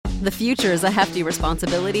The future is a hefty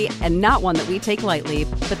responsibility and not one that we take lightly.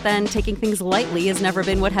 But then taking things lightly has never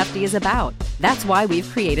been what Hefty is about. That's why we've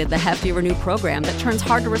created the Hefty Renew program that turns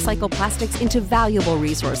hard-to-recycle plastics into valuable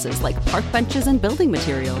resources like park benches and building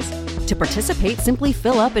materials. To participate, simply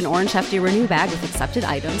fill up an orange Hefty Renew bag with accepted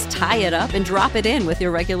items, tie it up, and drop it in with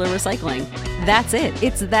your regular recycling. That's it.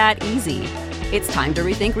 It's that easy. It's time to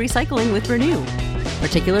rethink recycling with Renew.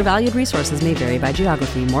 Particular valued resources may vary by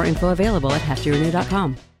geography. More info available at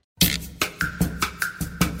heftyrenew.com.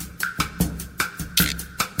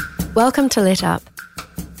 Welcome to Lit Up.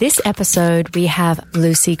 This episode we have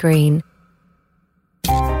Lucie Greene.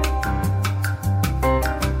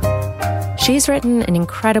 She's written an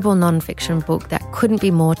incredible nonfiction book that couldn't be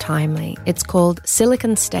more timely. It's called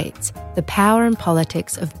Silicon States: The Power and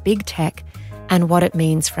Politics of Big Tech and What It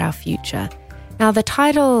Means for Our Future. Now, the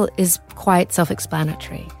title is quite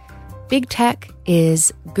self-explanatory. Big Tech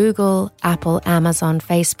is Google, Apple, Amazon,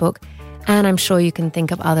 Facebook, and I'm sure you can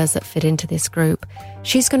think of others that fit into this group.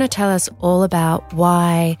 She's going to tell us all about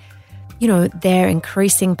why, their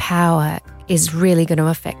increasing power is really going to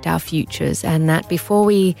affect our futures, and that before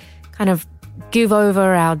we kind of give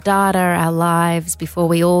over our data, our lives, before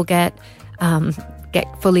we all get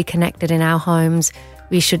fully connected in our homes,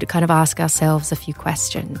 we should kind of ask ourselves a few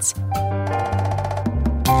questions.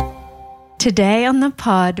 Today on the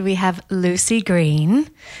pod, we have Lucie Greene,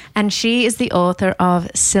 and she is the author of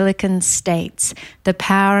Silicon States: The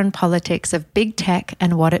Power and Politics of Big Tech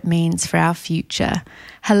and What It Means for Our Future.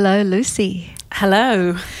 Hello, Lucie.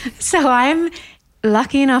 Hello. So I'm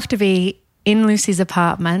lucky enough to be in Lucie's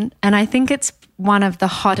apartment, and I think it's one of the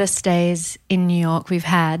hottest days in New York we've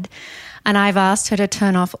had, and I've asked her to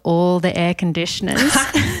turn off all the air conditioners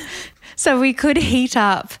so we could heat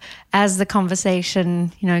up as the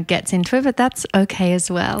conversation, gets into it, but that's okay as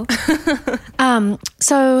well.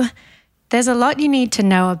 So there's a lot you need to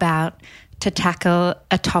know about to tackle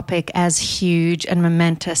a topic as huge and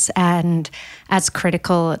momentous and as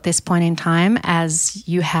critical at this point in time as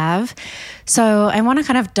you have. So I want to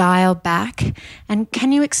kind of dial back, and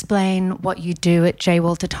can you explain what you do at J.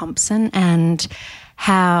 Walter Thompson and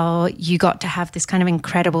how you got to have this kind of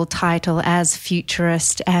incredible title as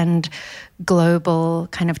futurist and global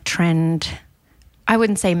kind of trend, I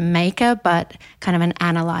wouldn't say maker, but kind of an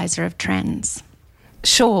analyzer of trends?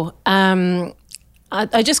 Sure.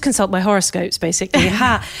 I just consult my horoscopes, basically.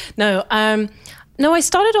 No, I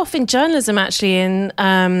started off in journalism, actually.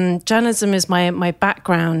 Journalism is my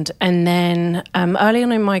background. And then early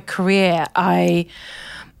on in my career, I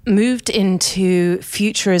moved into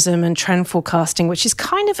futurism and trend forecasting, which is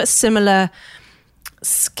kind of a similar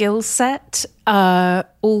skill set,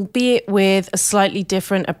 albeit with a slightly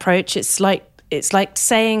different approach. It's like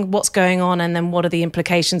saying what's going on and then what are the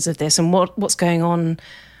implications of this, and what's going on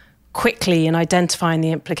quickly and identifying the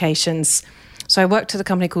implications. So I worked at a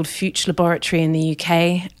company called Future Laboratory in the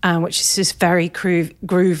UK, which is this very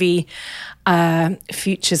groovy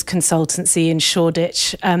futures consultancy in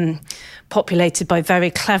Shoreditch, populated by very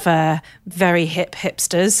clever, very hip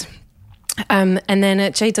hipsters. And then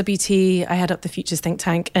at JWT, I head up the futures think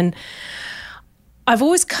tank, and I've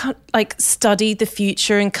always studied the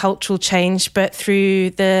future and cultural change, but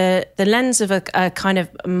through the lens of a kind of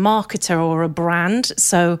marketer or a brand.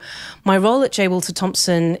 So my role at J. Walter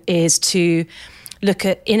Thompson is to look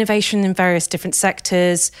at innovation in various different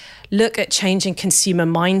sectors, look at changing consumer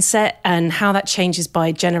mindset and how that changes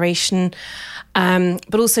by generation,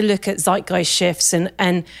 but also look at zeitgeist shifts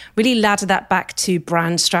and really ladder that back to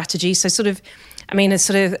brand strategy. So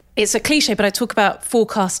it's a cliche, but I talk about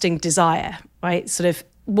forecasting desire, right? Sort of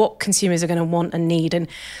what consumers are going to want and need. And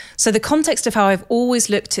so the context of how I've always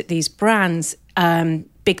looked at these brands,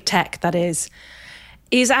 big tech that is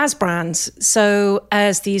as brands. So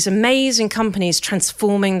as these amazing companies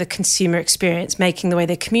transforming the consumer experience, making the way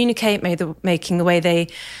they communicate, making the way they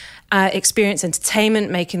experience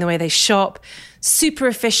entertainment, making the way they shop, super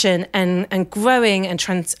efficient and growing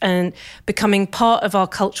and becoming part of our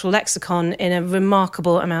cultural lexicon in a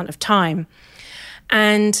remarkable amount of time.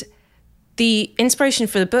 And the inspiration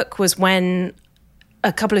for the book was when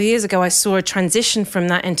a couple of years ago I saw a transition from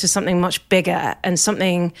that into something much bigger and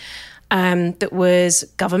something that was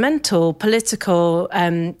governmental, political.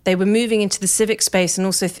 They were moving into the civic space and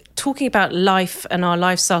also talking about life and our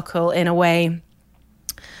life cycle in a way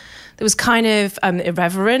that was kind of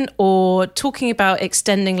irreverent, or talking about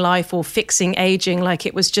extending life or fixing aging like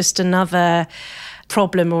it was just another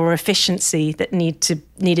problem or efficiency that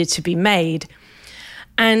needed to be made.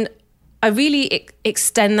 And I really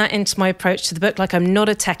extend that into my approach to the book. Like, I'm not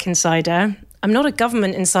a tech insider. I'm not a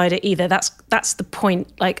government insider either. That's the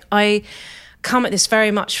point. Like, I come at this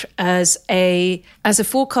very much as a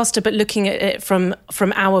forecaster, but looking at it from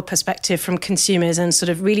our perspective, from consumers, and sort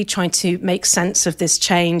of really trying to make sense of this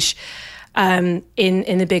change in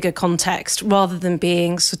the bigger context, rather than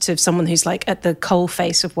being sort of someone who's like at the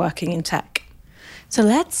coalface of working in tech. So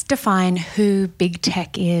let's define who big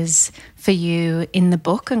tech is for you in the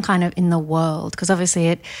book and kind of in the world, because obviously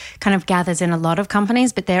it kind of gathers in a lot of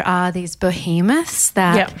companies, but there are these behemoths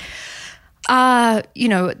that are,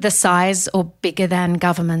 the size or bigger than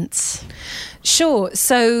governments. Sure.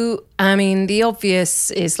 So, I mean, the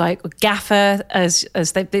obvious is like GAFA,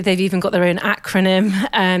 as they've even got their own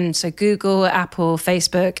acronym. So Google, Apple,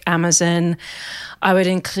 Facebook, Amazon. I would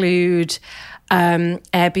include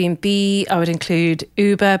Airbnb, I would include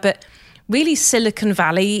Uber, but really Silicon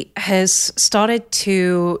Valley has started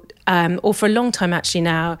to, or for a long time actually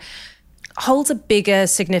now, holds a bigger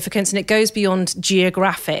significance, and it goes beyond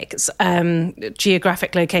geographic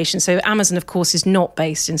location. So Amazon, of course, is not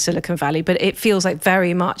based in Silicon Valley, but it feels like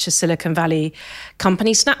very much a Silicon Valley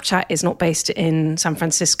company. Snapchat is not based in San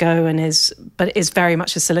Francisco but is very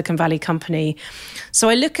much a Silicon Valley company. So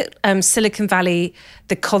I look at Silicon Valley,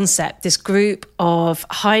 the concept, this group of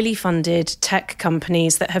highly funded tech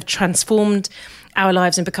companies that have transformed our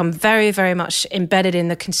lives and become very, very much embedded in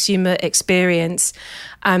the consumer experience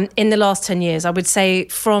in the last 10 years. I would say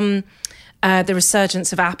from the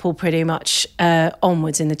resurgence of Apple pretty much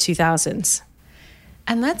onwards in the 2000s.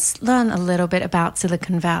 And let's learn a little bit about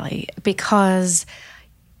Silicon Valley, because,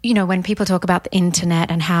 when people talk about the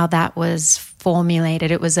internet and how that was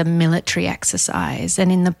formulated, it was a military exercise.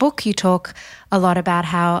 And in the book, you talk a lot about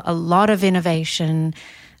how a lot of innovation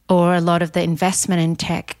or a lot of the investment in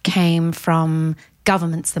tech came from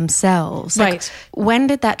governments themselves. Right. When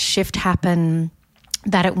did that shift happen,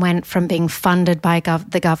 that it went from being funded by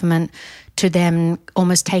the government to them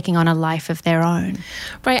almost taking on a life of their own?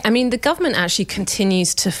 Right. I mean, the government actually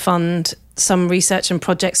continues to fund some research and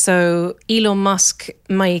projects. So Elon Musk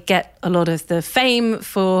may get a lot of the fame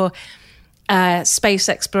for space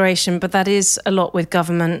exploration, but that is a lot with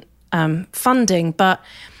government funding. But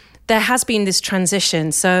there has been this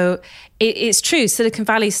transition. So it's true, Silicon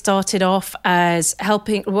Valley started off as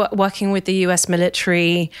working with the US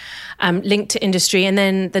military, linked to industry, and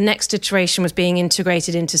then the next iteration was being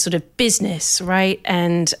integrated into sort of business, right?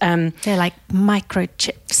 And they're like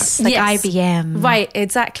microchips, like yes, IBM. Right,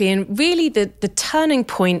 exactly. And really the turning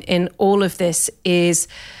point in all of this is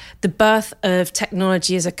the birth of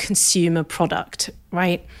technology as a consumer product,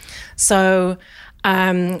 right? So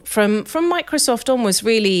from Microsoft onwards,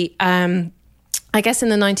 really, I guess in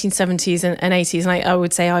the 1970s and 80s, and I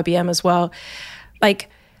would say IBM as well,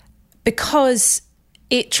 because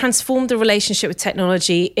it transformed the relationship with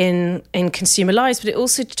technology in consumer lives, but it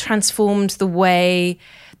also transformed the way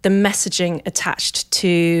the messaging attached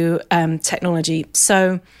to technology.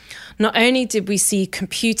 So not only did we see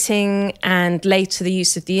computing and later the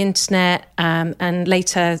use of the internet and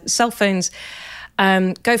later cell phones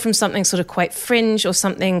go from something sort of quite fringe or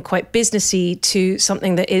something quite businessy to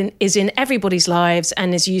something that is in everybody's lives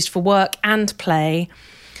and is used for work and play.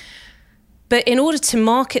 But in order to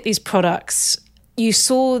market these products, you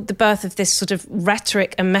saw the birth of this sort of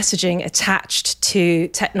rhetoric and messaging attached to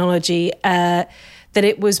technology, that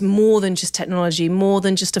it was more than just technology, more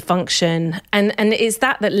than just a function. And it's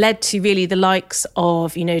that led to really the likes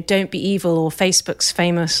of, Don't Be Evil, or Facebook's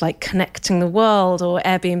famous connecting the world, or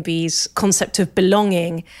Airbnb's concept of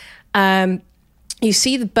belonging. You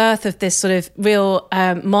see the birth of this sort of real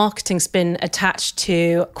marketing spin attached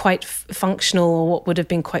to quite functional, or what would have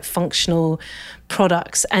been quite functional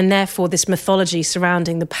products, and therefore this mythology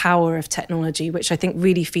surrounding the power of technology, which I think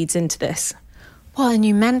really feeds into this. Well, and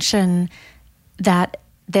you mention that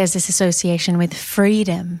there's this association with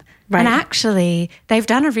freedom. Right. And actually, they've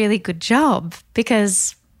done a really good job,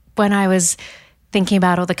 because when I was thinking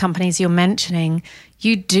about all the companies you're mentioning,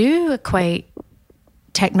 you do equate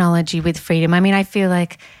technology with freedom. I mean, I feel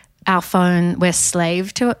like we're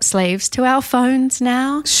slaves to our phones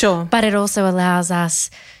now. Sure. But it also allows us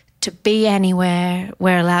to be anywhere.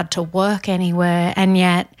 We're allowed to work anywhere. And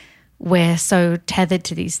yet we're so tethered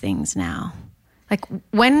to these things now.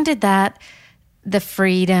 When did the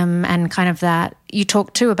freedom and kind of that, you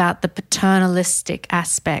talked too about the paternalistic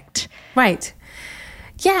aspect. Right.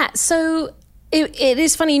 Yeah. So it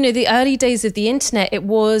is funny, the early days of the internet, it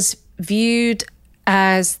was viewed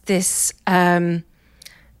as this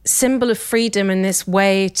symbol of freedom and this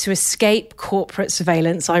way to escape corporate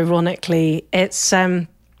surveillance, ironically. It's,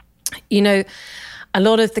 a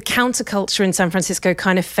lot of the counterculture in San Francisco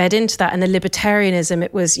kind of fed into that, and the libertarianism.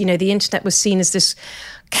 It was, the internet was seen as this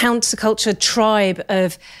counterculture tribe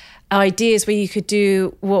of ideas where you could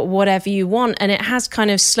do whatever you want. And it has kind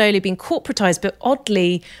of slowly been corporatized, but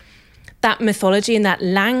oddly, that mythology and that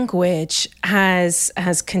language has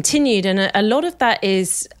continued. And a lot of that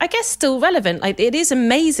is, I guess, still relevant. Like, it is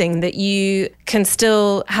amazing that you can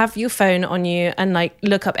still have your phone on you and like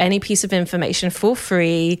look up any piece of information for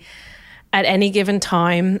free at any given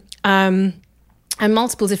time. And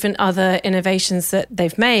multiple different other innovations that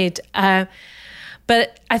they've made.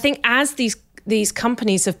 But I think as these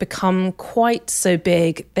companies have become quite so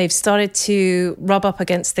big, they've started to rub up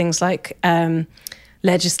against things like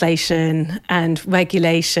legislation and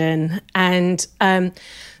regulation. And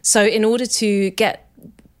so in order to get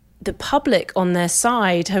the public on their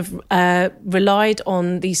side, have relied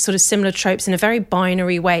on these sort of similar tropes in a very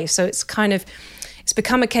binary way. So it's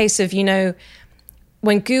become a case of, you know,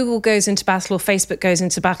 when Google goes into battle or Facebook goes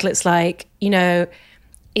into battle, it's like, you know,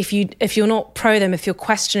 if you're not pro them, if you're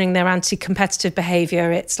questioning their anti-competitive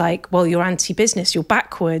behavior, it's like, well, you're anti-business, you're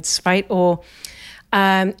backwards, right? Or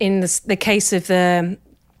in the case of the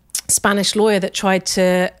Spanish lawyer that tried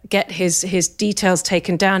to get his details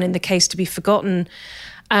taken down in the case to be forgotten,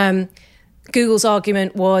 Google's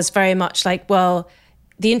argument was very much like, well,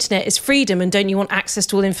 the internet is freedom and don't you want access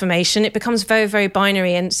to all information? It becomes very, very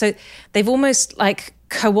binary. And so they've almost like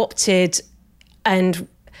co-opted and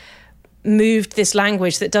moved this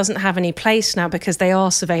language that doesn't have any place now because they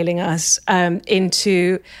are surveilling us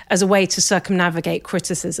as a way to circumnavigate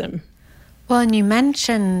criticism. Well, and you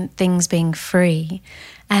mentioned things being free,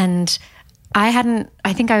 and I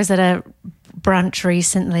think I was at a brunch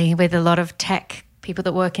recently with a lot of tech people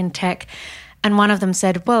that work in tech, and one of them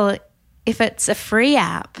said, well, if it's a free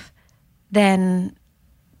app, then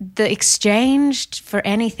the exchange for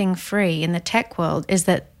anything free in the tech world is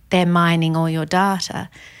that they're mining all your data.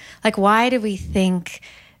 Like, why do we think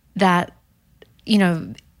that, you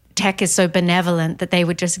know, tech is so benevolent that they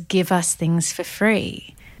would just give us things for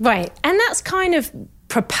free? Right. And that's kind of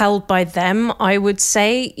propelled by them, I would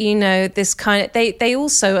say. You know, this kind of, they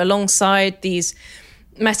also, alongside these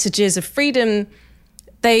messages of freedom,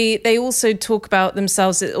 they also talk about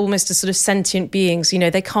themselves as almost as sort of sentient beings. You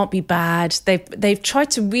know, they can't be bad. They've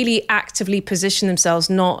tried to really actively position themselves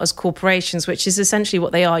not as corporations, which is essentially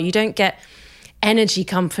what they are. You don't get energy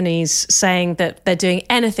companies saying that they're doing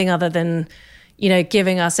anything other than, you know,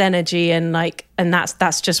 giving us energy and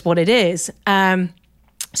that's just what it is.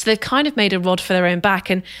 So they've kind of made a rod for their own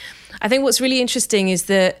back. And I think what's really interesting is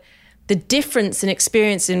that the difference in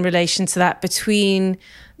experience in relation to that between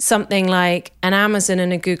something like an Amazon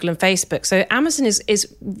and a Google and Facebook. So Amazon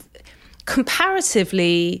is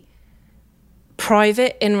comparatively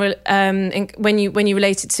private when you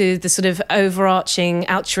relate it to the sort of overarching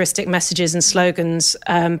altruistic messages and slogans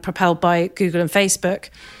propelled by Google and Facebook.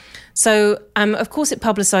 So of course it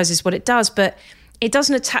publicizes what it does, but it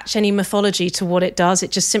doesn't attach any mythology to what it does.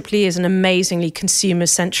 It just simply is an amazingly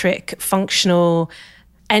consumer-centric, functional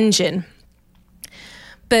engine.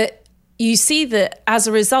 But you see that as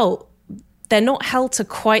a result, they're not held to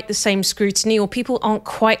quite the same scrutiny, or people aren't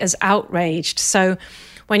quite as outraged. So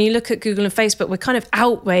when you look at Google and Facebook, we're kind of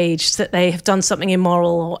outraged that they have done something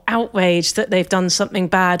immoral, or outraged that they've done something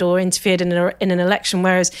bad or interfered in an election.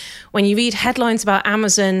 Whereas when you read headlines about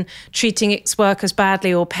Amazon treating its workers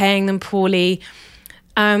badly or paying them poorly,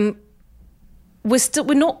 we're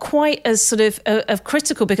not quite as sort of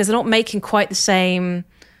critical because they're not making quite the same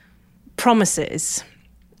promises.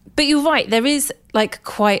 But you're right, there is like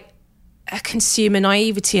quite a consumer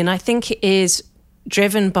naivety, and I think it is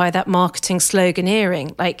driven by that marketing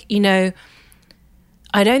sloganeering. Like, you know,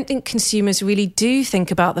 I don't think consumers really do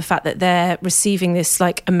think about the fact that they're receiving this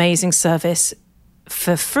like amazing service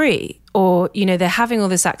for free, or, you know, they're having all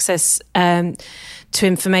this access to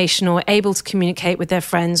information, or able to communicate with their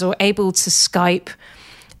friends, or able to Skype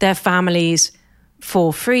their families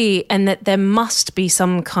for free, and that there must be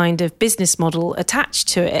some kind of business model attached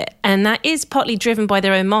to it. And that is partly driven by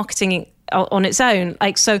their own marketing on its own.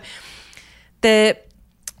 Like, so they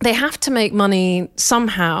have to make money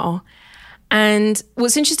somehow. And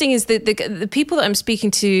what's interesting is that the people that I'm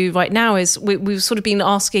speaking to right now is we've sort of been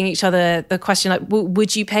asking each other the question, like,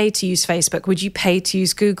 would you pay to use Facebook? Would you pay to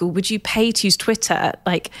use Google? Would you pay to use Twitter?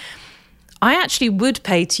 Like, I actually would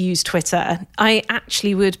pay to use Twitter. I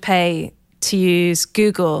actually would pay to use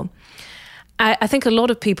Google. I think a lot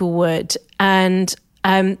of people would. And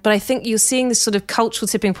but I think you're seeing this sort of cultural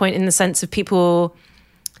tipping point in the sense of people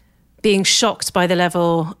being shocked by the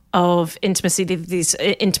level of intimacy these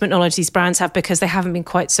intimate knowledge these brands have, because they haven't been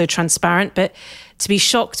quite so transparent. But to be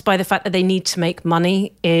shocked by the fact that they need to make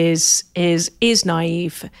money is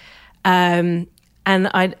naive, and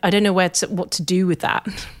I don't know what to do with that.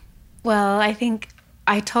 Well, I think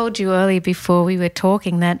I told you earlier before we were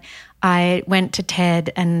talking that I went to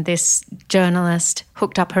TED and this journalist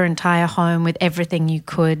hooked up her entire home with everything you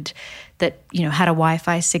could that, you know, had a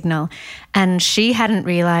Wi-Fi signal. And she hadn't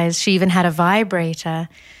realized she even had a vibrator,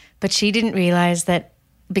 but she didn't realize that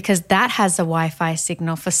because that has a Wi-Fi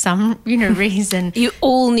signal for some, you know, reason. You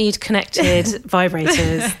all need connected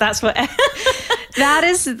vibrators. That's what... That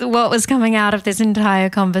is what was coming out of this entire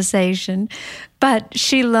conversation. But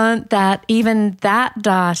she learnt that even that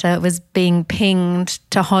data was being pinged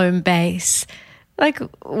to home base. Like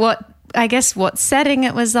what setting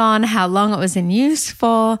it was on, how long it was in use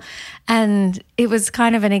for. And it was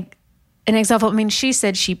kind of an example. I mean, she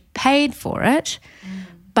said she paid for it,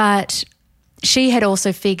 but she had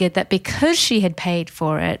also figured that because she had paid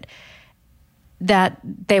for it, that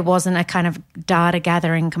there wasn't a kind of data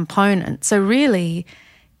gathering component. So really,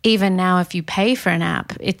 even now, if you pay for an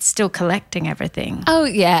app, it's still collecting everything. Oh,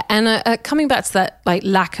 yeah. And coming back to that like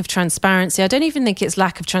lack of transparency, I don't even think it's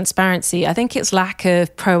lack of transparency. I think it's lack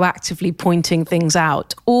of proactively pointing things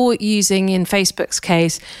out or using, in Facebook's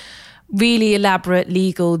case, really elaborate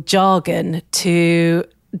legal jargon to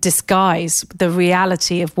disguise the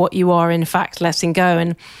reality of what you are in fact letting go.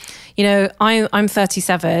 And you know, I'm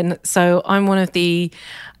 37, so I'm one of the,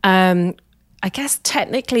 I guess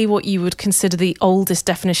technically what you would consider the oldest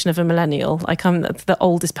definition of a millennial. Like I'm the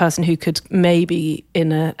oldest person who could maybe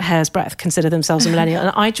in a hair's breadth consider themselves a millennial.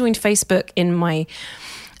 And I joined Facebook in my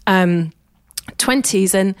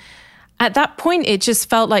 20s. And at that point, it just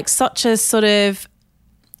felt like such a sort of,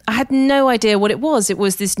 I had no idea what it was. It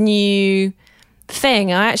was this new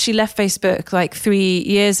thing. I actually left Facebook like 3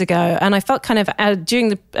 years ago, and I felt kind of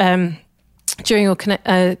during at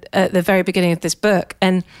the very beginning of this book,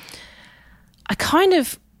 and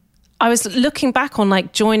I was looking back on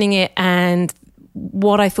like joining it and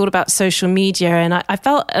what I thought about social media, and I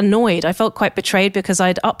felt annoyed. I felt quite betrayed because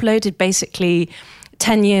I'd uploaded basically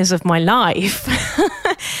 10 years of my life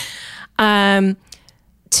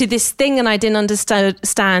to this thing, and I didn't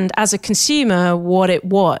understand as a consumer what it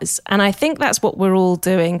was. And I think that's what we're all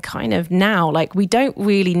doing kind of now. Like we don't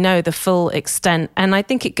really know the full extent. And I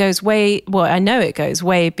think it goes I know it goes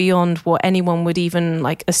way beyond what anyone would even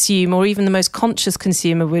like assume, or even the most conscious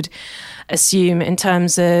consumer would assume in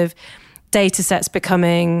terms of data sets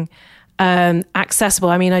becoming accessible.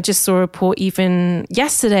 I mean, I just saw a report even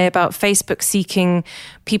yesterday about Facebook seeking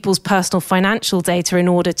people's personal financial data in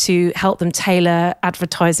order to help them tailor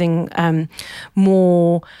advertising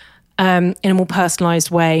more in a more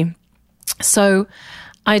personalized way. So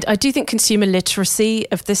I do think consumer literacy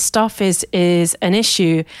of this stuff is an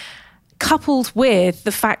issue, coupled with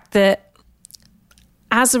the fact that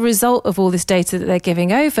as a result of all this data that they're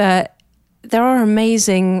giving over, there are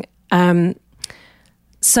amazing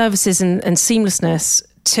services and seamlessness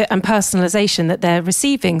and personalization that they're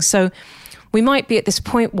receiving. So we might be at this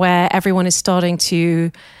point where everyone is starting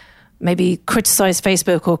to maybe criticize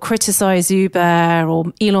Facebook or criticize Uber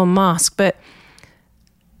or Elon Musk, but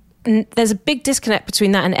there's a big disconnect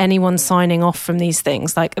between that and anyone signing off from these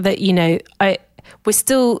things. Like that, you know, they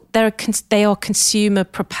are consumer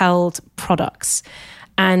propelled products.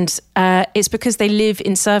 And it's because they live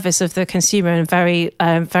in service of the consumer and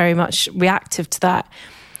very much reactive to that.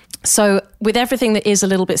 So with everything that is a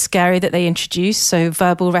little bit scary that they introduce, so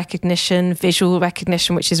verbal recognition, visual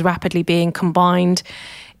recognition, which is rapidly being combined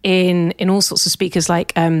in all sorts of speakers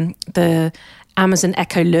like the Amazon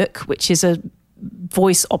Echo Look, which is a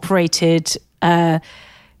voice-operated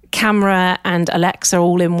camera and Alexa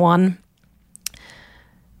all in one.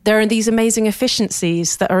 There are these amazing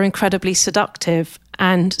efficiencies that are incredibly seductive.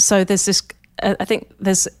 And so there's this, I think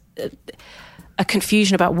there's a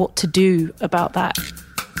confusion about what to do about that.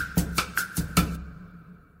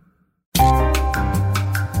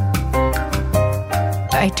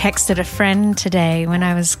 I texted a friend today when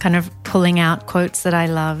I was kind of pulling out quotes that I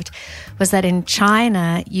loved, was that in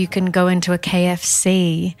China, you can go into a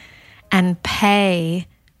KFC and pay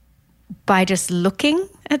by just looking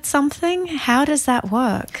at something. How does that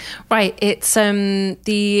work? Right. It's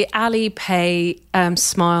the Alipay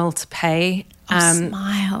Smile to Pay.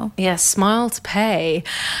 Smile. Yeah, Smile to Pay.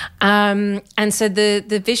 And so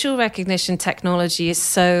the visual recognition technology is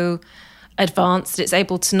so advanced that it's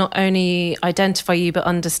able to not only identify you but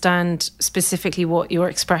understand specifically what your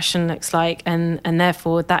expression looks like, and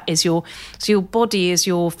therefore that is your body is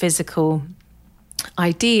your physical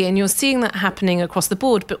ID, and you're seeing that happening across the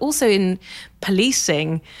board, but also in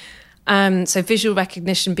policing. So visual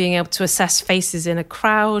recognition, being able to assess faces in a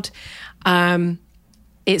crowd.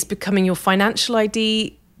 It's becoming your financial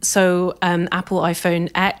ID. So Apple iPhone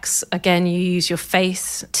X, again, you use your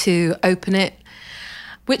face to open it.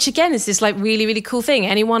 which again is this like really, really cool thing.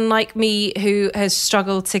 Anyone like me who has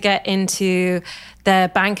struggled to get into their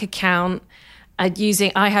bank account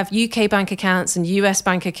I have UK bank accounts and US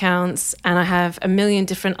bank accounts, and I have a million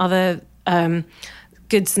different other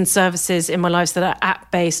goods and services in my life that are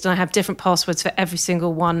app-based, and I have different passwords for every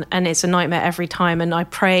single one, and it's a nightmare every time. And I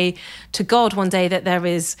pray to God one day that there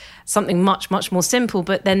is something much, much more simple,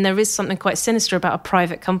 but then there is something quite sinister about a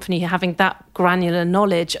private company having that granular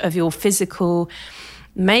knowledge of your physical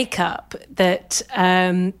makeup, that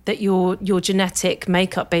your genetic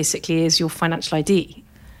makeup basically is your financial ID.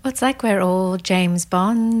 Well, it's like we're all James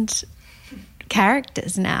Bond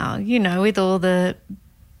characters now, with all the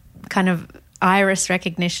kind of iris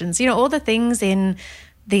recognitions, all the things in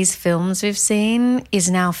these films we've seen is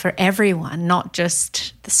now for everyone, not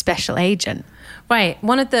just the special agent. Right.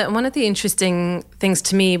 One of the interesting things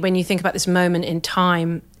to me when you think about this moment in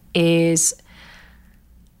time is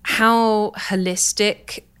how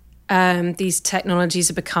holistic these technologies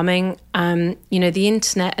are becoming. The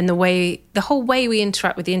internet and the whole way we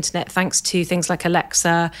interact with the internet, thanks to things like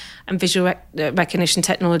Alexa and visual recognition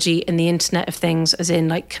technology and the Internet of Things, as in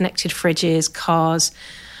like connected fridges, cars,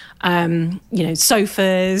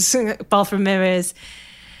 sofas, bathroom mirrors,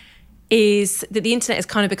 is that the internet is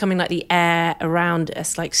kind of becoming like the air around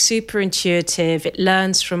us, like super intuitive. It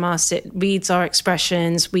learns from us. It reads our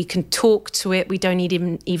expressions. We can talk to it. We don't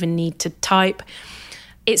even need to type.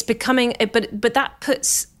 It's becoming, but that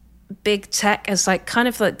puts big tech as like kind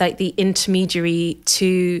of like the intermediary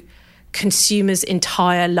to consumers'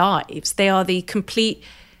 entire lives. They are the complete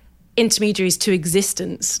intermediaries to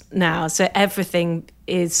existence now. So everything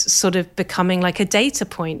is sort of becoming like a data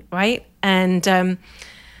point, right? And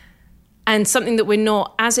something that we're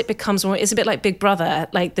not, as it becomes more, it's a bit like Big Brother,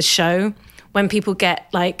 like the show, when people get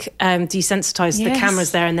like desensitized to the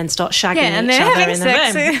cameras there and then start shagging each other in the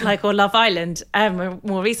room, like, or Love Island,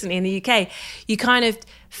 more recently in the UK, you kind of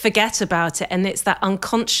forget about it, and it's that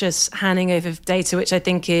unconscious handing over of data, which I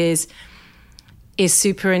think is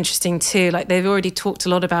super interesting too. Like they've already talked a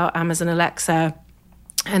lot about Amazon Alexa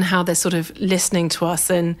and how they're sort of listening to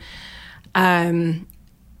us, and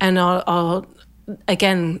our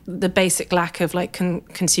again the basic lack of like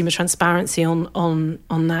consumer transparency on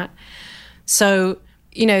that. So,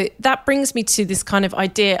 that brings me to this kind of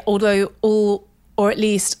idea, or at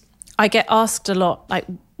least I get asked a lot, like,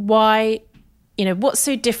 why, what's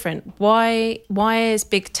so different? Why is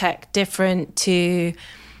big tech different to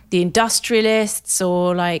the industrialists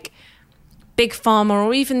or like big pharma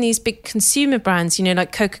or even these big consumer brands,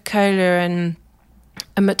 like Coca-Cola and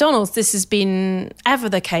McDonald's? This has been ever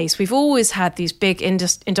the case. We've always had these big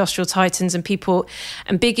industrial titans and people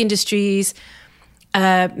and big industries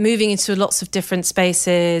moving into lots of different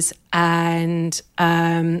spaces and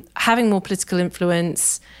having more political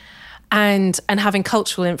influence and having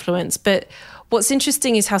cultural influence. But what's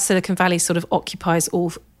interesting is how Silicon Valley sort of occupies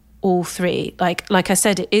all three. Like I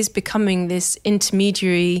said, it is becoming this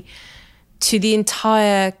intermediary to the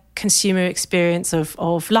entire consumer experience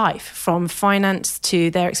of life, from finance to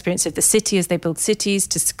their experience of the city as they build cities,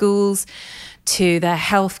 to schools, to their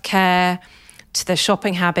healthcare, to their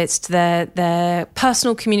shopping habits, to their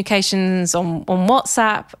personal communications on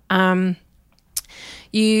WhatsApp.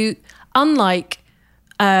 Unlike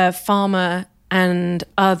pharma and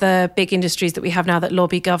other big industries that we have now that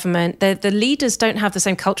lobby government, the leaders don't have the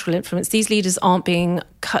same cultural influence. These leaders aren't being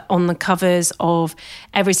cut on the covers of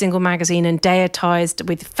every single magazine and deitized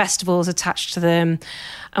with festivals attached to them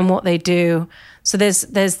and what they do. So there's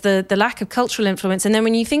the lack of cultural influence. And then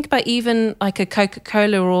when you think about even like a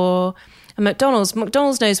Coca-Cola or a McDonald's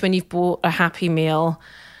knows when you've bought a Happy Meal.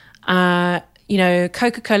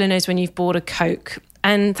 Coca-Cola knows when you've bought a Coke.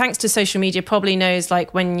 And thanks to social media, probably knows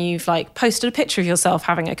like when you've like posted a picture of yourself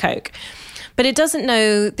having a Coke. But it doesn't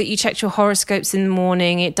know that you checked your horoscopes in the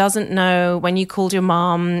morning. It doesn't know when you called your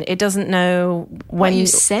mom. It doesn't know when what you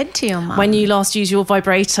said to your mom, when you last used your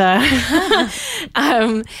vibrator.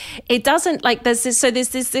 It doesn't, like, there's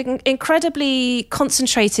this incredibly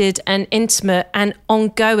concentrated and intimate and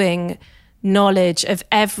ongoing knowledge of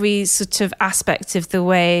every sort of aspect of the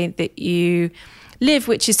way that you live,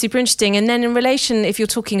 which is super interesting. And then in relation, if you're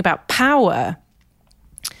talking about power,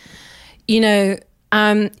 it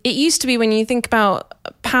used to be, when you think about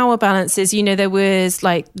power balances, there was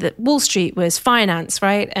like Wall Street was finance,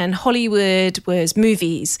 right? And Hollywood was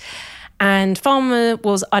movies. And pharma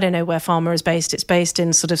was, I don't know where pharma is based. It's based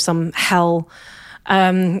in sort of some hell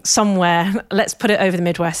somewhere. Let's put it over the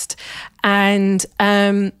Midwest. And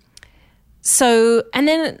and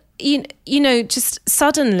then, just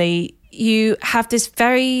suddenly you have this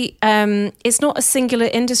very, it's not a singular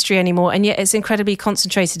industry anymore, and yet it's incredibly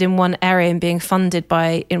concentrated in one area and being funded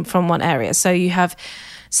from one area. So you have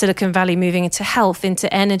Silicon Valley moving into health,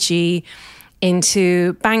 into energy,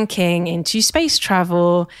 into banking, into space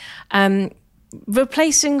travel,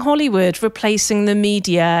 replacing Hollywood, replacing the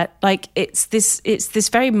media. Like it's this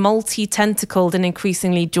very multi-tentacled and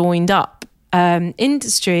increasingly joined up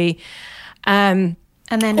industry. And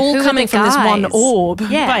then all who coming are the from guys? this one orb.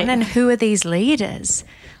 Yeah, right. And then who are these leaders?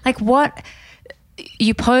 Like what,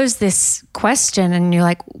 you pose this question and you're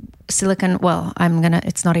like, it's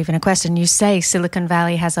not even a question. You say Silicon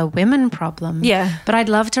Valley has a women problem. Yeah. But I'd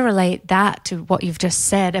love to relate that to what you've just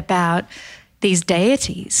said about these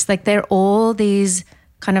deities. Like they're all these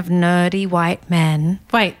kind of nerdy white men.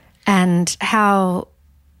 Right. And how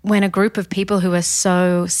when a group of people who are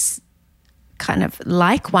so kind of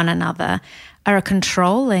like one another are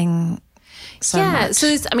controlling so much.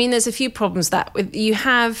 So there's a few problems that you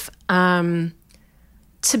have,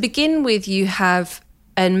 to begin with, you have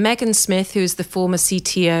Megan Smith, who is the former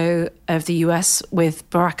CTO of the US with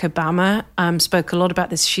Barack Obama, spoke a lot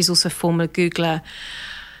about this. She's also a former Googler.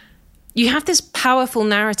 You have this powerful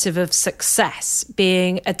narrative of success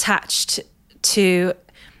being attached to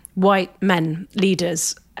white men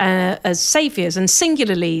leaders as saviors, and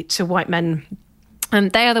singularly to white men.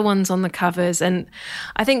 And they are the ones on the covers. And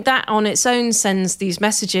I think that on its own sends these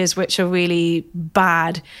messages which are really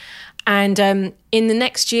bad. And in the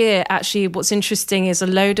next year, actually, what's interesting is a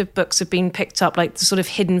load of books have been picked up, like the sort of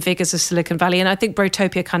hidden vigors of Silicon Valley. And I think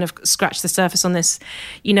Brotopia kind of scratched the surface on this,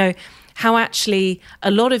 how actually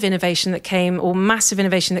a lot of innovation that came, or massive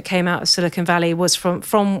innovation that came out of Silicon Valley was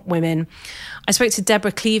from women. I spoke to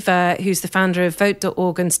Deborah Cleaver, who's the founder of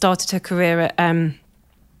Vote.org and started her career at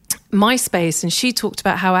MySpace, and she talked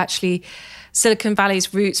about how actually Silicon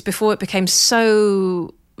Valley's roots, before it became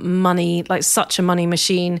so money, like such a money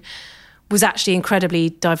machine, was actually incredibly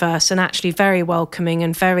diverse and actually very welcoming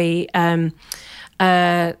and very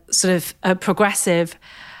progressive.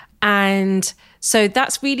 And so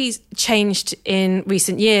that's really changed in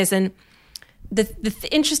recent years. And the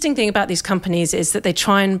interesting thing about these companies is that they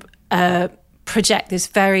try and project this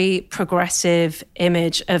very progressive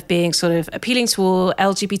image of being sort of appealing to all,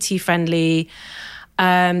 LGBT friendly,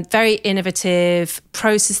 very innovative,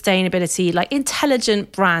 pro-sustainability, like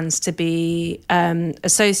intelligent brands to be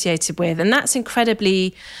associated with. And that's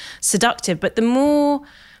incredibly seductive. But the more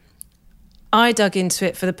I dug into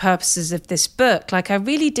it for the purposes of this book, like I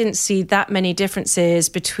really didn't see that many differences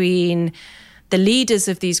between the leaders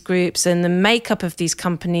of these groups and the makeup of these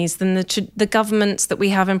companies than the governments that we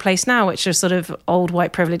have in place now, which are sort of old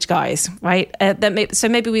white privileged guys, right? So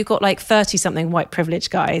maybe we've got like 30-something white privileged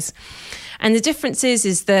guys. And the difference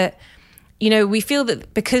is that, we feel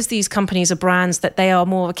that because these companies are brands, that they are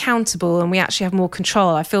more accountable and we actually have more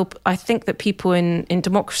control. I think that people in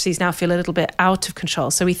democracies now feel a little bit out of control.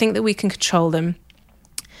 So we think that we can control them.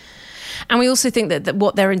 And we also think that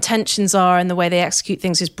what their intentions are and the way they execute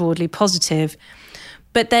things is broadly positive.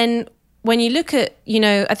 But then when you look at,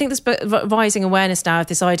 I think there's rising awareness now of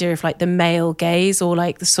this idea of like the male gaze, or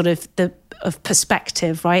like the sort of of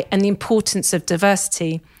perspective, right? And the importance of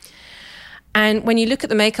diversity. And when you look at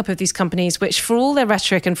the makeup of these companies, which for all their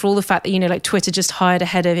rhetoric and for all the fact that, like Twitter just hired a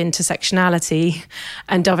head of intersectionality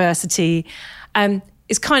and diversity,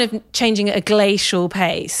 is kind of changing at a glacial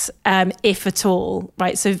pace, if at all,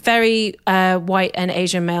 right? So very white and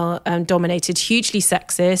Asian male dominated, hugely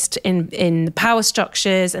sexist in the power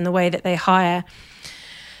structures and the way that they hire.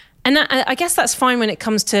 And I guess that's fine when it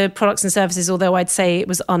comes to products and services, although I'd say it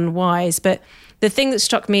was unwise. But the thing that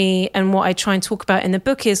struck me and what I try and talk about in the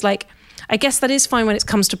book is like, I guess that is fine when it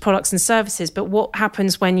comes to products and services, but what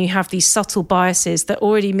happens when you have these subtle biases that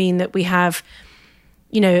already mean that we have,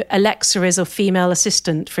 Alexa is a female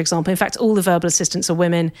assistant, for example. In fact, all the verbal assistants are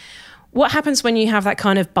women. What happens when you have that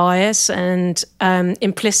kind of bias and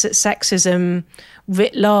implicit sexism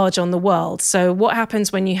writ large on the world? So what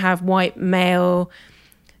happens when you have white, male,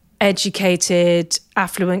 educated,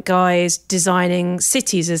 affluent guys designing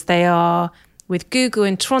cities as they are with Google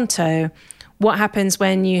in Toronto? What happens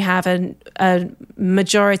when you have a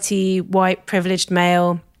majority white privileged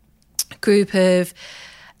male group of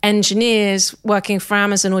engineers working for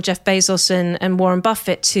Amazon or Jeff Bezos and Warren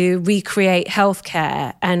Buffett to recreate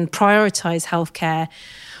healthcare and prioritize healthcare?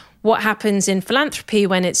 What happens in philanthropy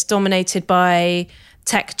when it's dominated by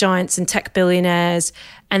tech giants and tech billionaires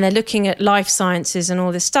and they're looking at life sciences and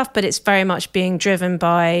all this stuff, but it's very much being driven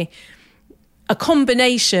by a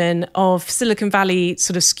combination of Silicon Valley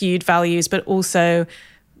sort of skewed values, but also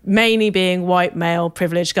mainly being white male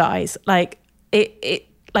privileged guys. Like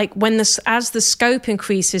like as the scope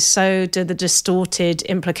increases, so do the distorted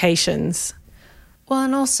implications. Well,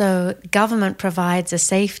 and also government provides a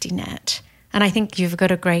safety net. And I think you've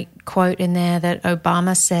got a great quote in there that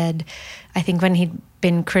Obama said, I think when he'd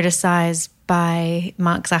been criticized by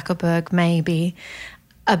Mark Zuckerberg maybe,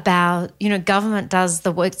 about, government does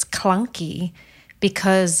the work, it's clunky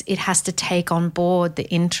because it has to take on board the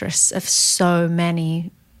interests of so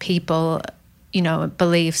many people,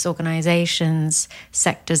 beliefs, organizations,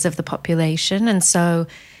 sectors of the population. And so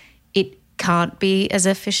it can't be as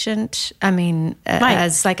efficient. I mean, right.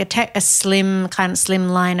 As like a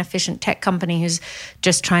slimline, efficient tech company who's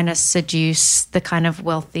just trying to seduce the kind of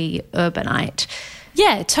wealthy urbanite.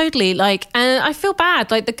 Yeah, totally. And I feel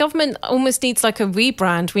bad. Like the government almost needs like a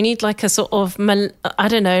rebrand. We need like a sort of,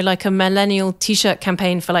 like a millennial T-shirt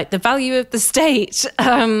campaign for like the value of the state.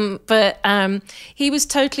 But he was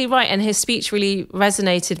totally right. And his speech really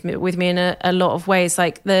resonated with me in a lot of ways.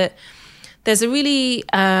 Like there's a really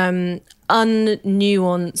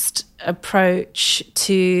unnuanced approach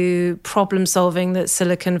to problem solving that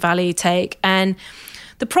Silicon Valley take. And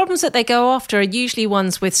the problems that they go after are usually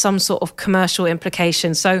ones with some sort of commercial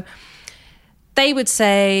implication. So they would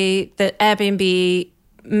say that Airbnb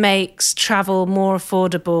makes travel more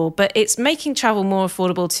affordable, but it's making travel more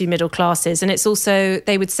affordable to middle classes. And it's also,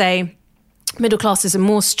 they would say, middle classes are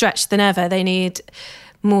more stretched than ever. They need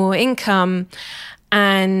more income.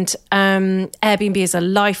 And Airbnb is a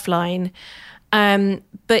lifeline.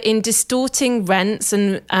 But in distorting rents,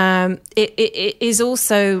 and it is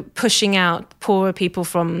also pushing out poorer people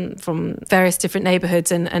from various different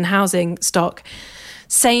neighborhoods and housing stock.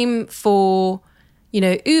 Same for,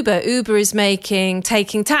 Uber. Uber is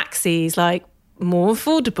taking taxis like more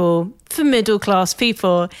affordable for middle class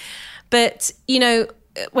people. But,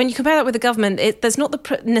 when you compare that with the government, there's not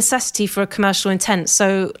the necessity for a commercial intent.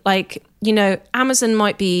 So Amazon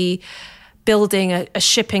might be building a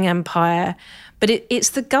shipping empire, but it's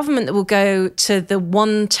the government that will go to the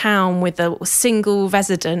one town with a single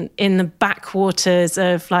resident in the backwaters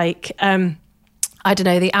of the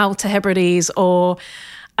Outer Hebrides or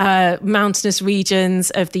mountainous regions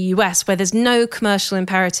of the US where there's no commercial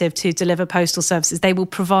imperative to deliver postal services. They will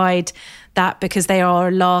provide that because they are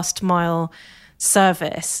a last mile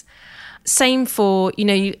service. Same for,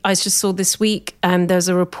 I just saw this week, there's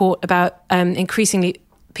a report about increasingly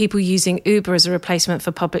people using Uber as a replacement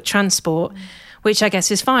for public transport, which I guess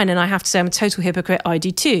is fine. And I have to say I'm a total hypocrite. I do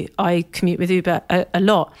too. I commute with Uber a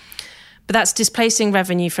lot. But that's displacing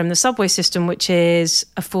revenue from the subway system, which is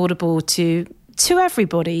affordable to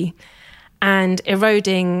everybody, and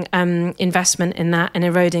eroding investment in that and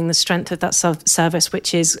eroding the strength of that service,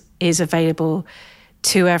 which is available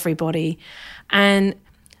to everybody. And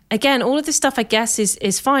again, all of this stuff, I guess,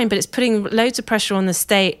 is fine, but it's putting loads of pressure on the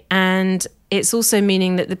state. And it's also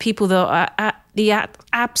meaning that the people that are at the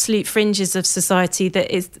absolute fringes of society, that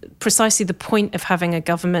is precisely the point of having a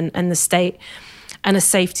government and the state and a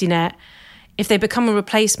safety net, if they become a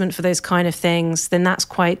replacement for those kind of things, then that's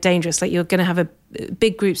quite dangerous. Like you're going to have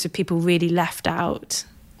big groups of people really left out.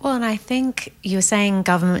 Well, and I think you're saying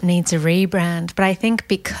government needs a rebrand, but I think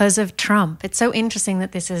because of Trump, it's so interesting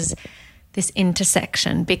that this is this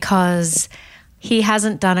intersection, because he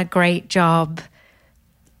hasn't done a great job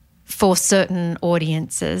for certain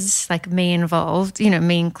audiences, like me involved,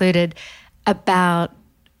 me included, about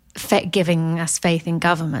giving us faith in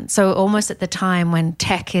government. So almost at the time when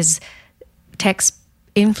tech's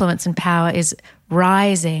influence and power is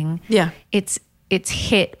rising, it's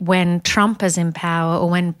hit when Trump is in power or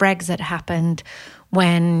when Brexit happened,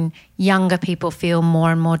 when younger people feel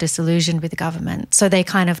more and more disillusioned with the government. So they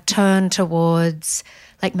kind of turn towards,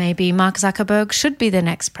 like, maybe Mark Zuckerberg should be the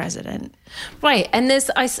next president. Right. And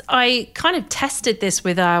I kind of tested this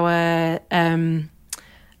with our, at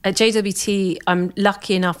JWT, I'm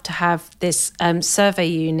lucky enough to have this survey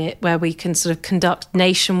unit where we can sort of conduct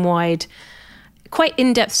nationwide, quite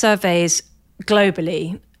in-depth surveys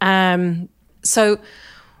globally. So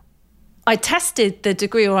I tested the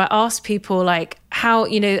degree, or I asked people like how,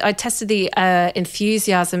 I tested the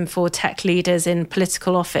enthusiasm for tech leaders in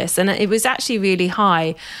political office, and it was actually really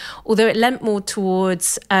high, although it lent more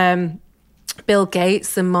towards Bill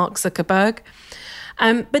Gates than Mark Zuckerberg.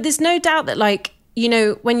 But there's no doubt that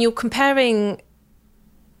when you're comparing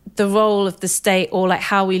the role of the state, or like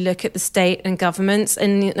how we look at the state and governments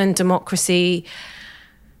and democracy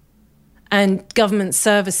and government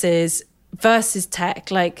services versus tech,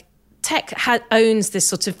 tech owns this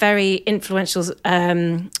sort of very influential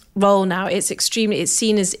role now. It's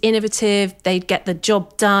seen as innovative. They get the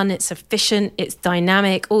job done. It's efficient. It's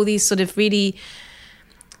dynamic. All these sort of really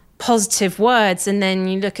positive words, and then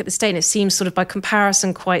you look at the state and it seems sort of by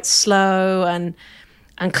comparison quite slow and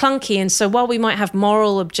clunky. And so while we might have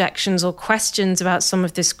moral objections or questions about some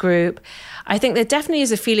of this group, I think there definitely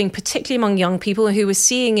is a feeling, particularly among young people who are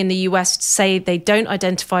seeing in the US say they don't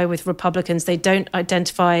identify with Republicans, they don't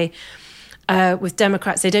identify with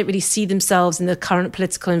Democrats, they don't really see themselves in the current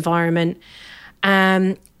political environment.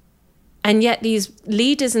 And yet these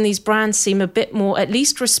leaders and these brands seem a bit more, at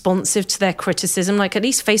least responsive to their criticism. Like at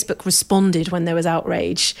least Facebook responded when there was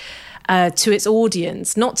outrage to its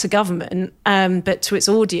audience, not to government, but to its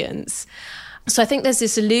audience. So I think there's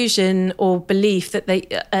this illusion or belief that they,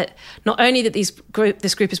 not only that this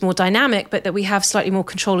group is more dynamic, but that we have slightly more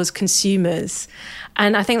control as consumers.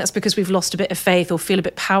 And I think that's because we've lost a bit of faith or feel a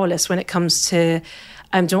bit powerless when it comes to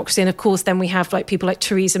democracy. And of course, then we have like people like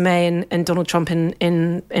Theresa May and Donald Trump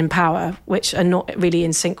in power, which are not really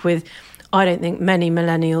in sync with, I don't think, many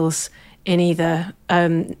millennials in either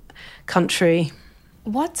country.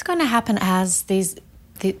 What's going to happen as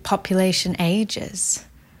the population ages?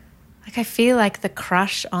 Like, I feel like the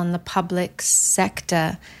crush on the public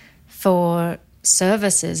sector for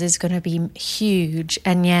services is going to be huge,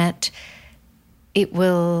 and yet it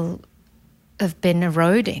will have been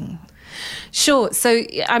eroding. Sure. So,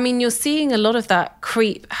 I mean, you're seeing a lot of that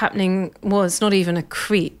creep happening. Well, it's not even a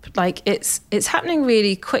creep. Like, it's happening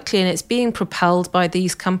really quickly, and it's being propelled by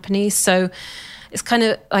these companies. So it's kind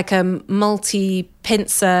of like a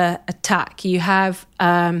multi-pincer attack. You have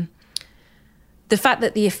the fact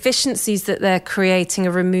that the efficiencies that they're creating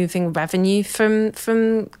are removing revenue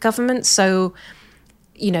from government. So,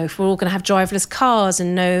 you know, if we're all going to have driverless cars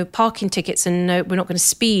and no parking tickets and we're not going to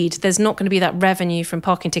speed, there's not going to be that revenue from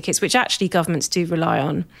parking tickets, which actually governments do rely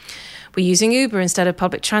on. We're using Uber instead of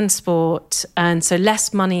public transport, and so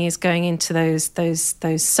less money is going into those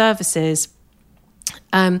services.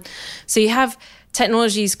 So you have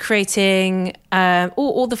technologies creating,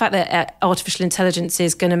 or the fact that artificial intelligence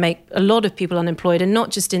is going to make a lot of people unemployed, and not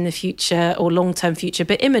just in the future or long-term future,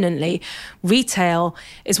 but imminently. Retail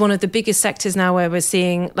is one of the biggest sectors now where we're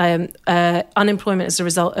seeing unemployment as a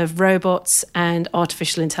result of robots and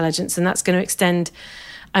artificial intelligence, and that's going to extend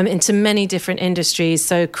into many different industries,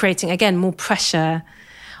 so creating, again, more pressure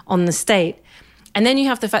on the state. And then you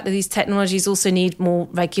have the fact that these technologies also need more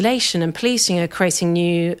regulation, and policing are creating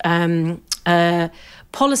new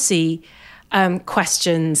policy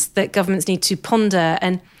questions that governments need to ponder.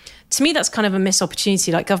 And to me, that's kind of a missed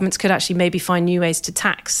opportunity. Like, governments could actually maybe find new ways to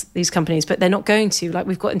tax these companies, but they're not going to. Like,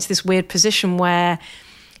 we've got into this weird position where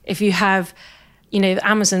if you have, you know,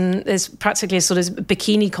 Amazon, there's practically a sort of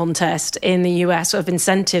bikini contest in the US of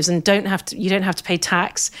incentives, and you don't have to pay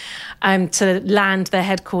tax to land their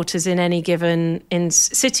headquarters in any given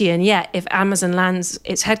city. And yet, if Amazon lands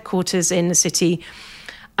its headquarters in the city,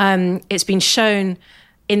 it's been shown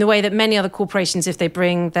in the way that many other corporations, if they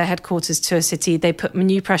bring their headquarters to a city, they put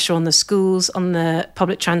new pressure on the schools, on the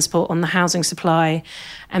public transport, on the housing supply,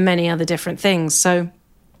 and many other different things. So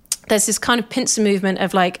there's this kind of pincer movement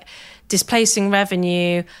of like displacing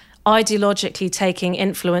revenue, ideologically taking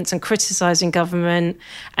influence and criticizing government,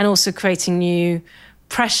 and also creating new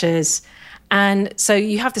pressures. And so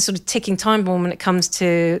you have this sort of ticking time bomb when it comes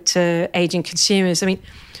to aging consumers. I mean,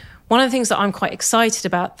 one of the things that I'm quite excited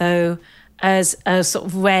about, though, as a sort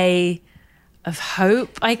of ray of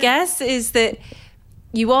hope, I guess, is that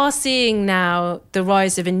you are seeing now the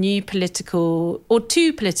rise of a new political, or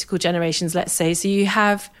two political generations, let's say. So you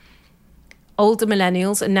have older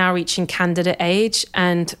millennials are now reaching candidate age,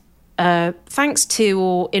 and thanks to,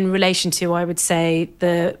 or in relation to, I would say,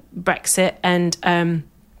 the Brexit and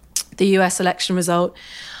the US election result,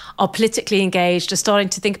 are politically engaged, are starting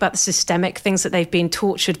to think about the systemic things that they've been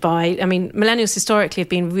tortured by. I mean, millennials historically have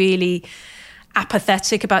been really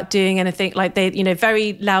apathetic about doing anything. Like, they, you know,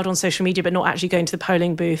 very loud on social media, but not actually going to the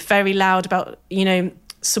polling booth, very loud about, you know,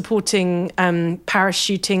 supporting Paris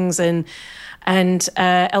shootings and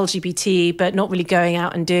LGBT, but not really going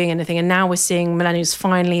out and doing anything. And now we're seeing millennials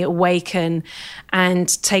finally awaken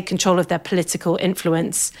and take control of their political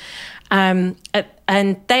influence. And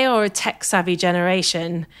they are a tech-savvy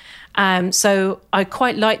generation. So I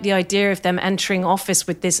quite like the idea of them entering office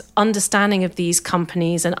with this understanding of these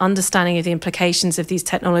companies and understanding of the implications of these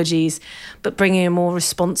technologies, but bringing a more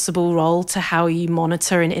responsible role to how you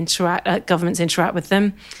monitor and governments interact with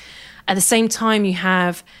them. At the same time, you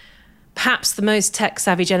have perhaps the most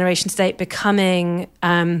tech-savvy generation to date becoming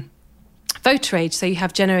voter age. So you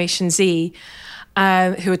have Generation Z, who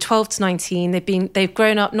are 12 to 19. They've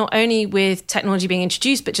grown up not only with technology being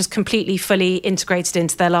introduced, but just completely, fully integrated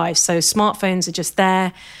into their lives. So smartphones are just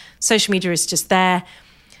there, social media is just there,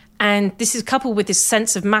 And this is coupled with this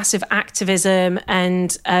sense of massive activism,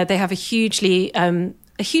 and they have a huge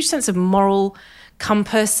sense of moral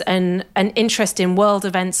compass and an interest in world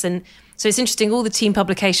events. And so it's interesting, all the teen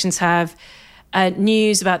publications have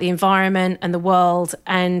news about the environment and the world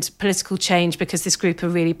and political change, because this group are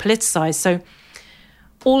really politicized. So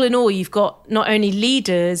all in all, you've got not only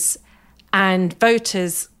leaders and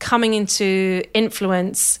voters coming into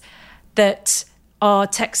influence that are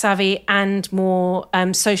tech savvy and more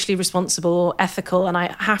socially responsible or ethical. And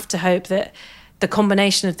I have to hope that the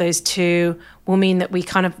combination of those two will mean that we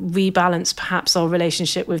kind of rebalance perhaps our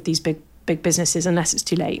relationship with these big businesses, unless it's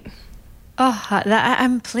too late. Oh,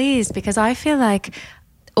 I'm pleased, because I feel like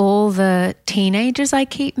all the teenagers I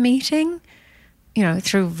keep meeting,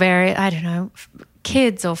 through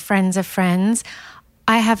kids or friends of friends,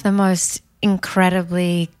 I have the most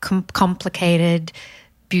incredibly complicated,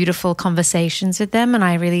 beautiful conversations with them, and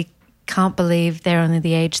I really can't believe they're only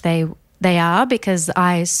the age they are, because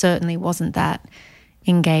I certainly wasn't that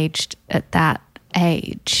engaged at that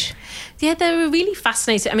age. Yeah, they were really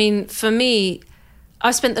fascinating. I mean, for me,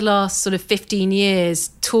 I spent the last sort of 15 years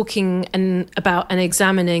talking about and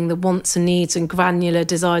examining the wants and needs and granular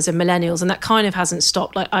desires of millennials, and that kind of hasn't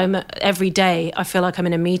stopped. Like, every day I feel like I'm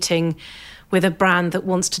in a meeting with a brand that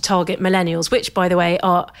wants to target millennials, which, by the way,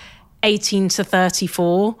 are 18 to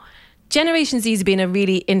 34. Generation Z has been a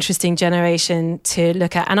really interesting generation to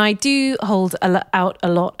look at, and I do hold out a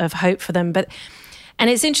lot of hope for them. And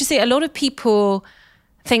it's interesting, a lot of people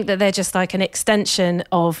think that they're just like an extension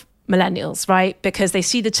of millennials, right? Because they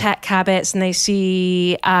see the tech habits and they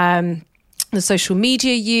see the social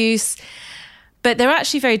media use, but they're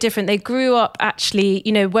actually very different. They grew up actually,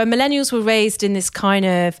 where millennials were raised in this kind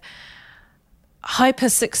of hyper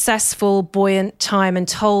successful, buoyant time and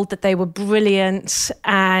told that they were brilliant,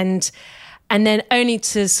 and then only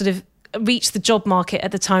to sort of reach the job market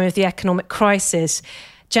at the time of the economic crisis.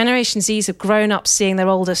 Generation Zs have grown up seeing their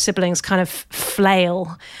older siblings kind of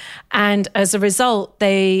flail. And as a result,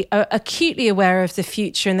 they are acutely aware of the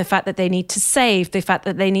future and the fact that they need to save, the fact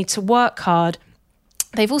that they need to work hard.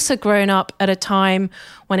 They've also grown up at a time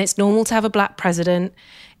when it's normal to have a black president.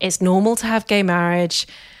 It's normal to have gay marriage.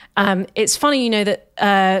 It's funny,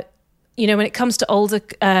 that when it comes to older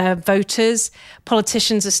voters,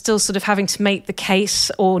 politicians are still sort of having to make the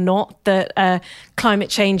case or not that climate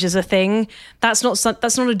change is a thing. That's not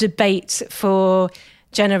a debate for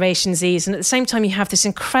Generation Zs. And at the same time, you have this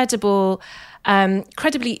incredibly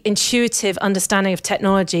intuitive understanding of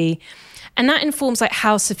technology. And that informs like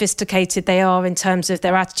how sophisticated they are in terms of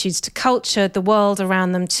their attitudes to culture, the world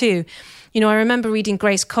around them too. I remember reading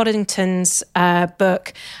Grace Coddington's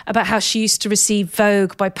book about how she used to receive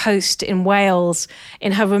Vogue by post in Wales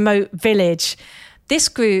in her remote village. This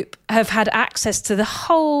group have had access to the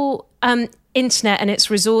whole internet and its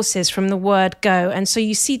resources from the word go. And so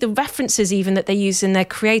you see the references even that they use in their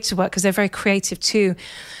creative work, because they're very creative too,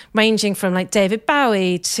 ranging from like David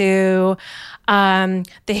Bowie to the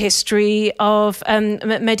history of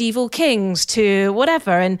medieval kings to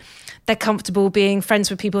whatever. And they're comfortable being friends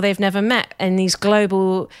with people they've never met in these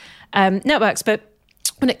global networks. But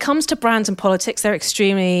when it comes to brands and politics, they're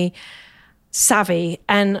extremely savvy.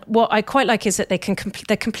 And what I quite like is that they're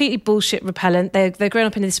completely bullshit repellent. They're grown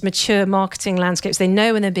up in this mature marketing landscapes. They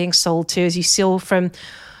know when they're being sold to, as you saw from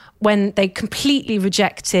when they completely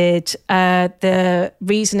rejected the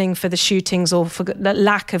reasoning for the shootings or for the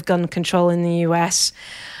lack of gun control in the US.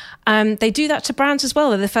 They do that to brands as well.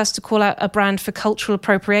 They're the first to call out a brand for cultural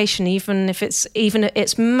appropriation, even at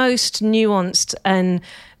its most nuanced and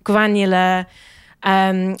granular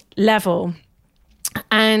level.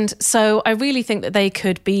 And so I really think that they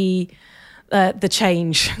could be the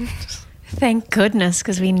change. Thank goodness,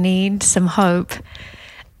 because we need some hope.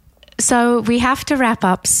 So we have to wrap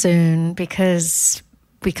up soon, because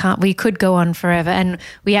we could go on forever, and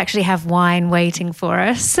we actually have wine waiting for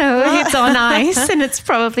us. So it's on ice and it's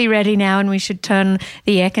probably ready now, and we should turn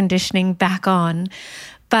the air conditioning back on.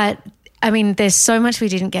 But I mean, there's so much we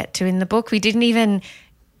didn't get to in the book. We didn't even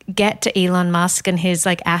get to Elon Musk and his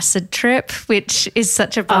acid trip, which is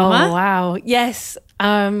such a bummer. Oh, wow. Yes.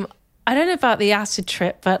 I don't know about the acid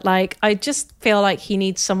trip, but I just feel like he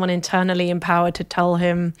needs someone internally empowered to tell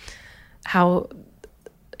him how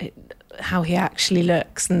he actually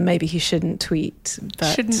looks, and maybe he shouldn't tweet.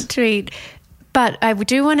 But I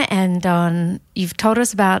do want to end on, you've told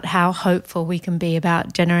us about how hopeful we can be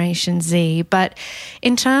about Generation Z, but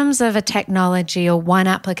in terms of a technology or one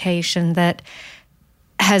application that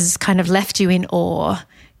has kind of left you in awe,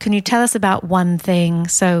 can you tell us about one thing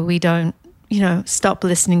so we don't, stop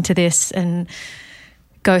listening to this and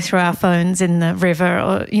go through our phones in the river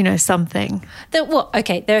or, something? There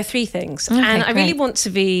are three things. Okay, and I really great. want to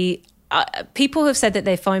be... people have said that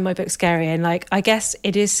they find my book scary, and I guess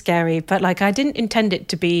it is scary, but I didn't intend it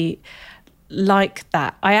to be like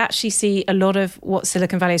that. I actually see a lot of what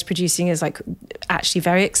Silicon Valley is producing as actually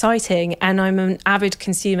very exciting, and I'm an avid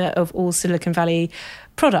consumer of all Silicon Valley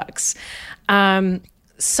products.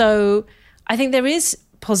 So I think there is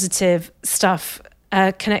positive stuff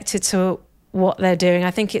connected to what they're doing.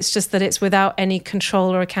 I think it's just that it's without any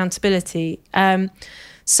control or accountability.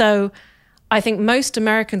 So I think most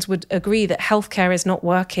Americans would agree that healthcare is not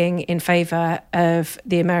working in favour of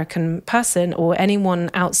the American person or anyone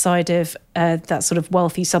outside of that sort of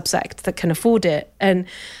wealthy subsect that can afford it. And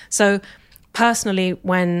so personally,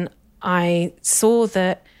 when I saw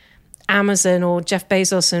that Amazon or Jeff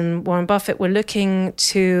Bezos and Warren Buffett were looking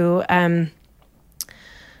to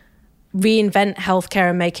reinvent healthcare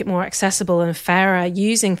and make it more accessible and fairer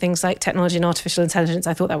using things like technology and artificial intelligence,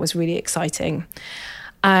 I thought that was really exciting.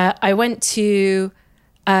 I went to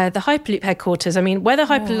the Hyperloop headquarters. I mean, whether or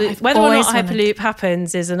not Hyperloop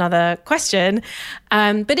happens is another question.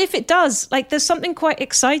 But if it does, there's something quite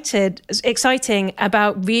exciting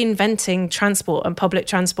about reinventing transport and public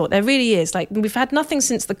transport. There really is. We've had nothing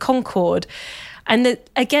since the Concorde. And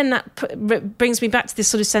that brings me back to this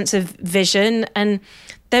sort of sense of vision. And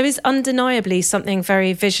there is undeniably something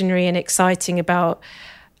very visionary and exciting about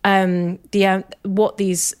what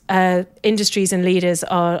these industries and leaders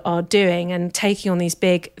are doing and taking on these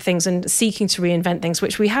big things and seeking to reinvent things,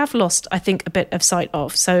 which we have lost, I think, a bit of sight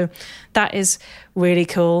of. So that is really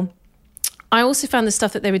cool. I also found the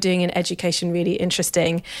stuff that they were doing in education really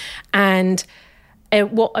interesting. And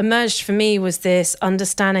what emerged for me was this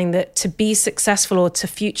understanding that to be successful or to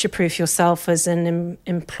future-proof yourself as an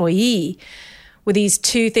employee were these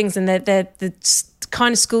two things, and they're the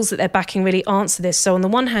kind of schools that they're backing really answer this. So on the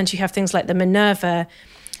one hand, you have things like the Minerva,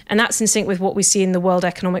 and that's in sync with what we see in the World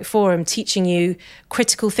Economic Forum, teaching you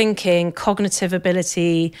critical thinking, cognitive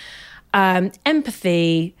ability,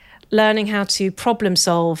 empathy, learning how to problem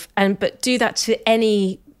solve, but do that to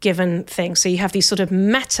any given thing. So you have these sort of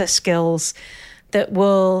meta skills that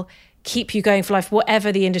will keep you going for life,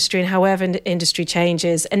 whatever the industry and however the industry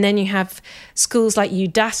changes. And then you have schools like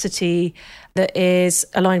Udacity that is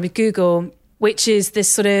aligned with Google, which is this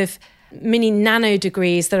sort of mini nano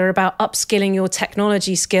degrees that are about upskilling your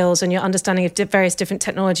technology skills and your understanding of various different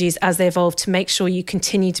technologies as they evolve to make sure you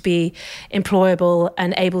continue to be employable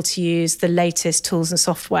and able to use the latest tools and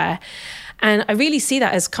software. And I really see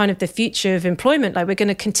that as kind of the future of employment. We're going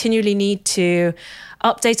to continually need to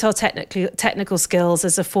update our technical skills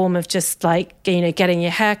as a form of just getting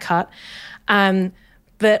your hair cut,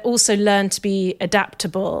 but also learn to be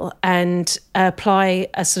adaptable and apply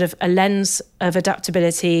a sort of a lens of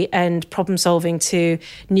adaptability and problem solving to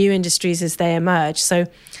new industries as they emerge. So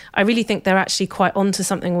I really think they're actually quite onto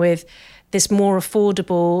something with this more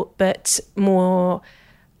affordable but more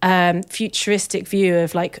futuristic view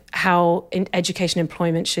of how education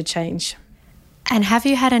employment should change. And have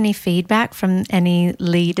you had any feedback from any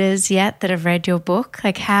leaders yet that have read your book?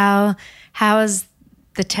 How is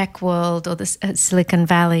the tech world or the Silicon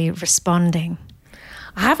Valley responding?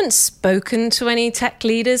 I haven't spoken to any tech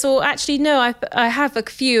leaders, or actually, no, I have a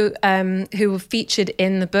few who were featured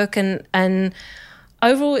in the book, and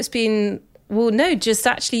overall it's been, just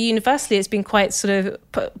actually universally it's been quite sort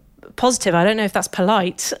of positive. I don't know if that's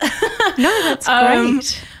polite. No, that's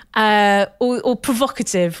great. Or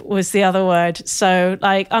provocative was the other word. So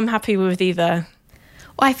I'm happy with either.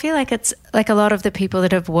 Well, I feel like it's like a lot of the people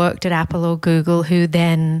that have worked at Apple or Google who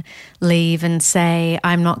then leave and say,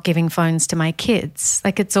 I'm not giving phones to my kids.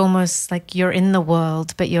 It's almost like you're in the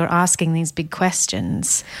world, but you're asking these big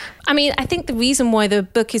questions. I mean, I think the reason why the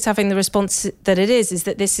book is having the response that it is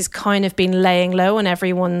that this has kind of been laying low on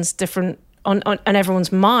everyone's on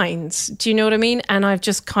everyone's minds. Do you know what I mean? And I've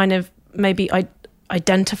just kind of maybe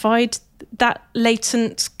identified that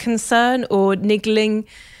latent concern or niggling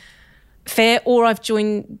fear, or I've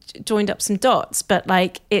joined up some dots, but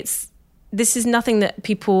this is nothing that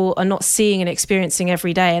people are not seeing and experiencing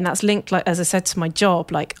every day, and that's linked, as I said, to my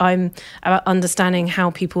job. I'm about understanding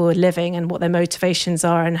how people are living and what their motivations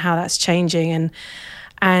are and how that's changing,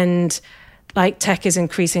 and tech is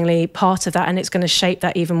increasingly part of that, and it's going to shape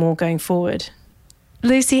that even more going forward.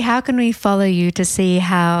 Lucie, how can we follow you to see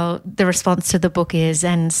how the response to the book is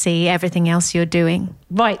and see everything else you're doing?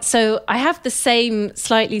 Right. So I have the same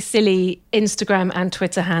slightly silly Instagram and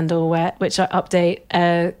Twitter handle which I update.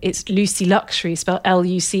 It's Lucie Luxury, spelled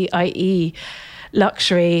Lucie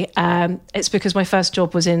Luxury. It's because my first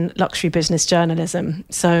job was in luxury business journalism.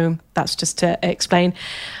 So that's just to explain.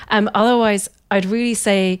 Otherwise, I'd really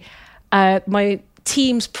say my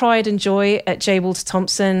team's pride and joy at J. Walter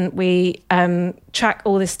Thompson. We track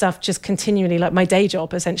all this stuff just continually. Like my day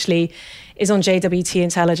job essentially is on JWT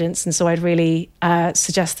Intelligence. And so I'd really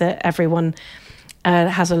suggest that everyone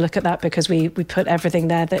has a look at that, because we put everything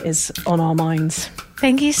there that is on our minds.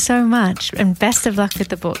 Thank you so much, and best of luck with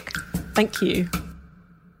the book. Thank you.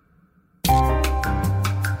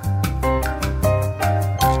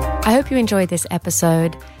 I hope you enjoyed this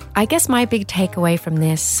episode. I guess my big takeaway from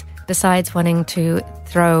this, besides wanting to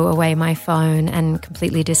throw away my phone and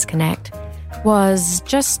completely disconnect, was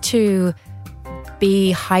just to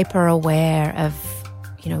be hyper aware of,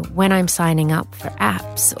 when I'm signing up for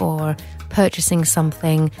apps or purchasing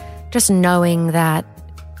something, just knowing that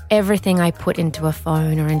everything I put into a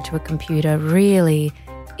phone or into a computer really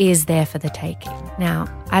is there for the taking. Now,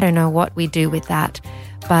 I don't know what we do with that,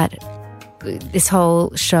 but this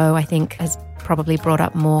whole show, I think, has probably brought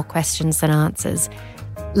up more questions than answers.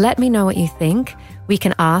 Let me know what you think. We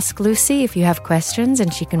can ask Lucie if you have questions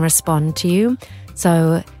and she can respond to you.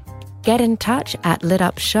 So get in touch at Lit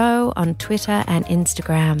Up Show on Twitter and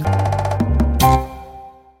Instagram.